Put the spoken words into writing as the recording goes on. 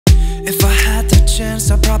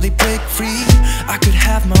I'd probably break free. I could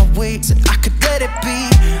have my ways and I could let it be.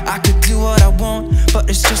 I could do what I want, but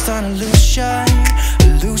it's just an illusion,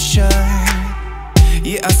 illusion.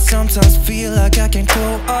 Yeah, I sometimes feel like I can't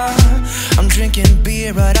grow up. I'm drinking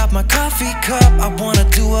beer right out my coffee cup. I wanna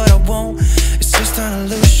do what I want, it's just an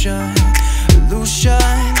illusion,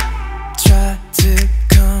 illusion. Try to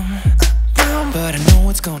come around, but I know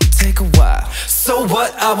it's gonna take a while. So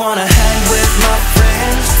what? I wanna hang with my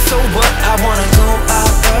friends. So what? I wanna go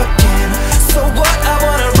out again. So what? I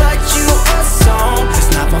wanna write you a song. It's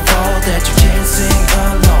not my fault that you can't sing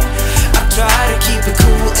along. I try to keep it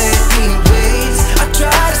cool anyways. I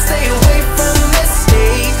try to stay away from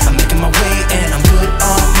mistakes. I'm making my way and I'm good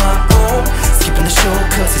on my own. Skipping the show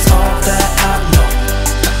cause it's all that I know.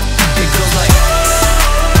 It goes like,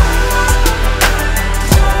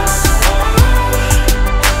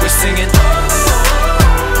 we're singing.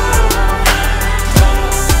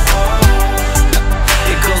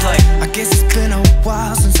 It goes like, I guess it's been a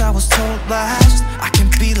while since I was told last. I can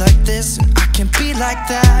be like this and I can be like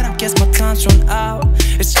that. I guess my time's run out.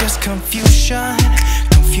 It's just confusion,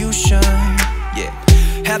 confusion, yeah.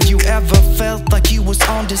 Have you ever felt like you was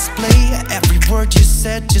on display? Every word you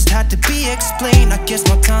said just had to be explained. I guess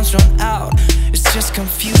my time's run out. It's just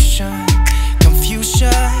confusion,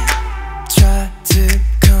 confusion. Try to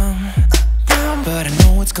come around, but I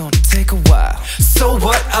know it's gonna take a while. So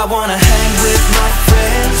what? I wanna hang with my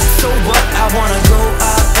friends. So what? I wanna go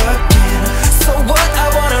out again. So what? I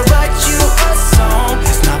wanna write you a song.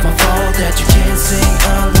 It's not my fault that you can't sing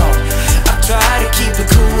along. I try to keep it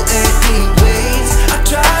cool anyways. I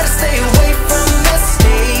try to stay away from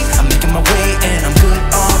mistakes. I'm making my way and I'm good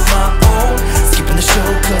on my own. Skipping the show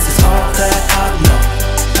cause it's all that I know.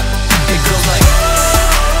 It goes like,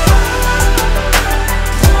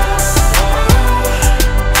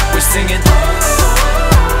 we're singing.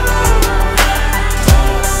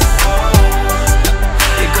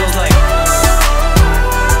 It goes like,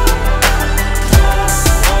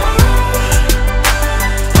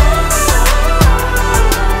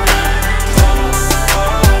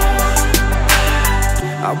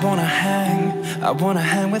 I wanna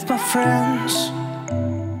hang with my friends.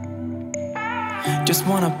 Just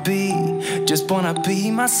wanna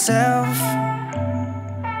be myself.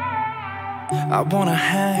 I wanna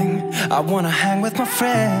hang with my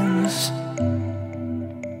friends.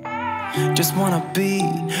 Just wanna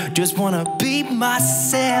be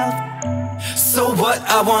myself. So what?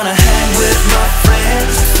 I wanna hang with my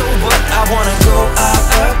friends. So what? I wanna go out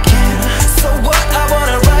again. So what? I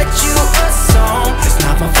wanna write you a